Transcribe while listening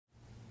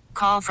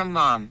call from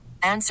mom.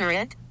 Answer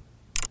it.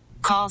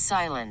 Call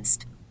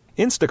silenced.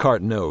 Instacart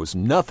knows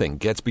nothing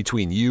gets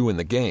between you and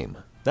the game.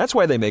 That's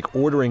why they make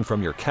ordering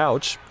from your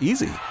couch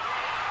easy.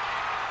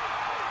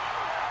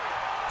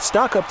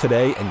 Stock up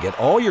today and get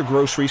all your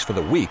groceries for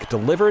the week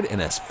delivered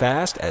in as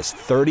fast as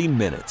 30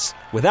 minutes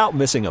without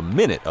missing a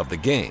minute of the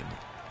game.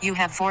 You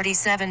have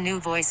 47 new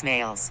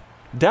voicemails.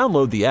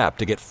 Download the app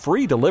to get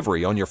free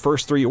delivery on your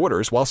first 3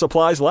 orders while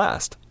supplies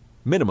last.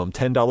 Minimum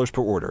 $10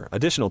 per order.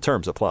 Additional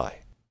terms apply.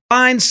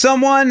 Find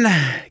someone,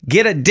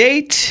 get a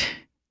date.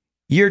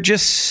 You're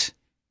just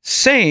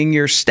saying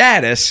your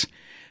status,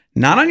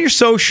 not on your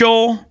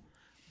social,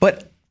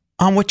 but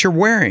on what you're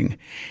wearing.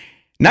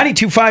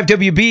 92.5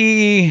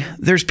 WB,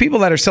 there's people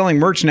that are selling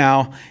merch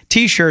now,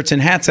 T-shirts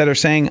and hats that are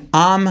saying,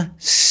 I'm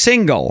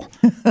single.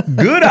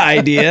 Good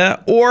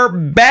idea or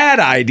bad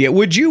idea?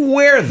 Would you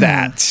wear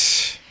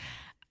that?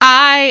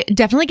 I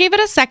definitely gave it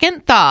a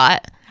second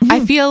thought.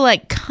 I feel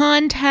like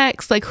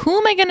context, like who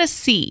am I going to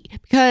see?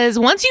 Because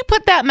once you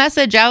put that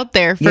message out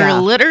there for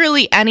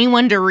literally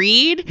anyone to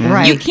read,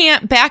 you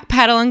can't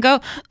backpedal and go,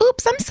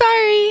 oops, I'm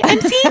sorry.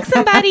 I'm seeing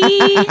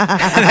somebody.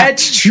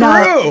 That's true.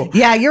 No,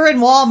 you're in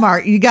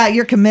Walmart.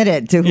 You're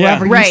committed to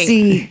whoever you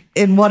see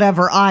in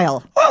whatever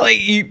aisle. Well,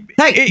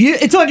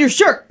 it's on your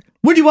shirt.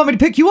 When do you want me to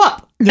pick you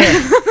up?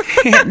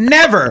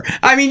 Never.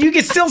 I mean, you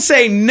can still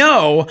say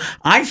no.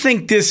 I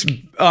think this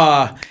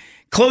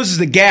closes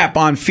the gap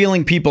on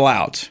feeling people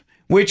out,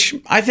 which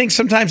I think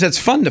sometimes that's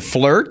fun to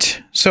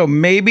flirt. So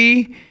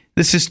maybe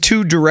this is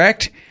too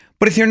direct.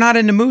 But if you're not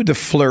in the mood to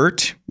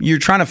flirt, you're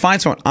trying to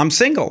find someone. I'm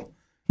single.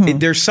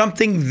 There's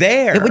something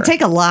there. It would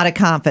take a lot of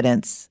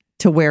confidence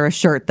to wear a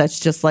shirt that's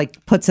just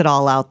like puts it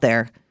all out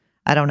there.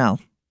 I don't know.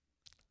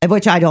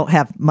 Which I don't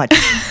have much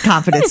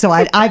confidence, so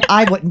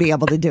I wouldn't be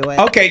able to do it.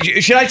 Okay,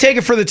 should I take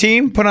it for the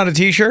team? Put on a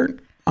T-shirt?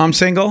 I'm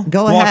single.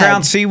 Go ahead. Walk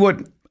around, see what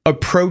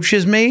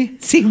approaches me.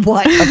 See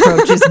what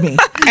approaches me.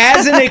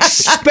 As an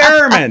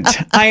experiment.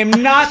 I am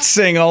not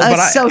single. A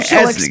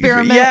social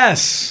experiment?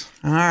 Yes.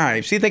 All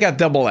right. See if they got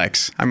double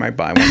X. I might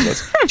buy one of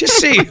those. Just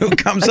see who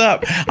comes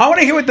up. I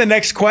want to hear what the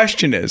next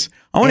question is.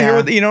 I want to hear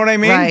what, you know what I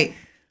mean? Right.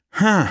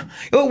 Huh.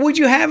 Well, would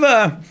you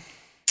have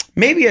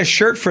maybe a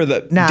shirt for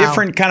the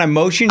different kind of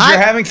motions you're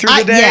having through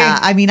the day? Yeah.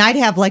 I mean, I'd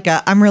have like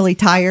I'm really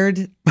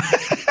tired.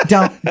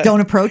 Don't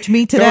approach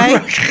me today.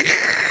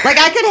 Like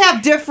I could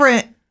have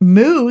different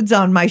moods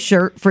on my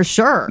shirt for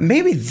sure.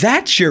 Maybe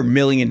that's your $1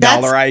 million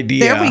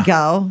idea. There we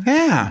go.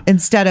 Yeah.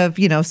 Instead of,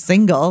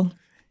 single,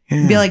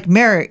 be like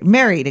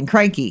married and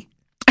cranky.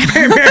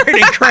 Married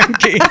and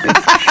cranky.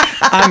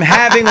 I'm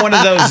having one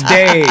of those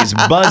days.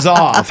 Buzz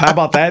off. How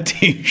about that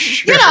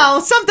T-shirt?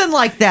 Something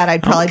like that.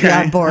 I'd probably be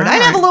on board.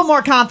 I'd have a little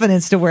more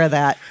confidence to wear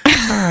that.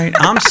 All right.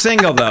 I'm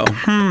single, though.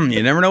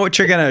 You never know what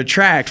you're going to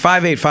attract.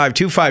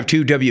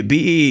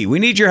 585-252-WBE. We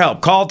need your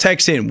help. Call,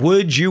 text in.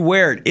 Would you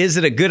wear it? Is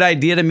it a good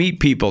idea to meet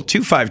people?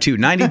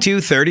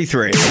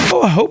 252-9233.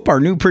 Oh, I hope our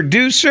new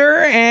producer,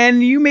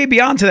 and you may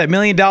be onto that $1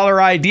 million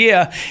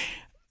idea.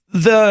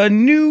 The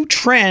new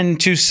trend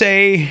to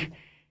say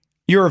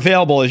you're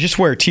available is just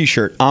wear a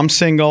T-shirt. I'm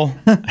single.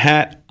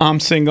 Hat. I'm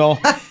single.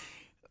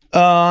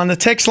 On the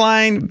text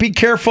line, be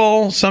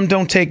careful. Some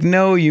don't take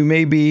no. You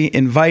may be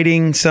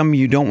inviting. Some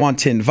you don't want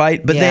to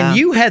invite. But then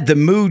you had the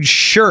mood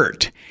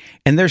shirt.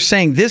 And they're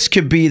saying this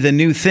could be the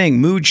new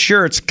thing. Mood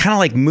shirts, kind of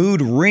like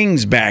mood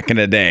rings back in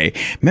the day.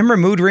 Remember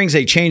mood rings?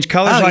 They change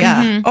colors.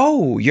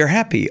 Oh, you're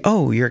happy.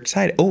 Oh, you're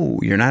excited. Oh,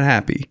 you're not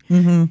happy.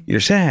 You're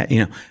sad.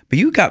 But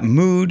you got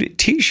mood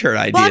T-shirt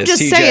ideas. Well, I'm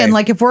just saying,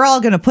 like, if we're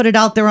all going to put it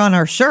out there on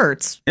our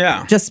shirts,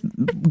 just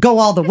go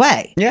all the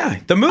way. Yeah,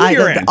 the mood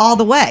you're in. All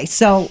the way.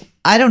 So,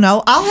 I don't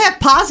know. I'll have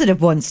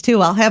positive ones,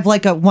 too. I'll have,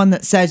 like, one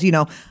that says,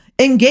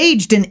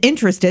 engaged and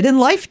interested in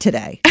life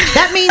today.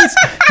 That means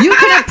you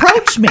can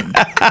approach me.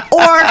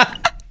 Or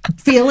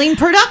feeling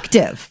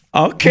productive.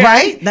 Okay.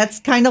 Right? That's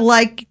kind of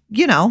like,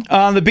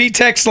 On the B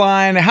text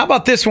line, how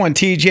about this one,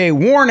 TJ?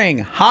 Warning,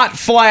 hot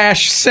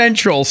flash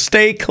central,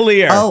 stay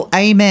clear. Oh,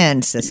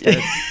 amen, sister.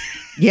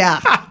 Yeah.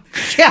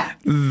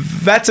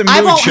 That's a mood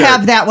I won't shirt.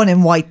 have that one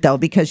in white, though,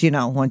 because,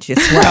 once you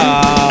sweat,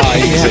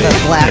 you have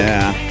a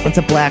black, it's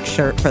a black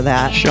shirt for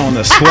that. Showing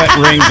the sweat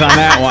rings on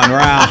that one.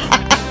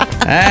 Wow.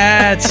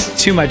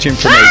 That's too much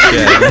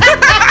information.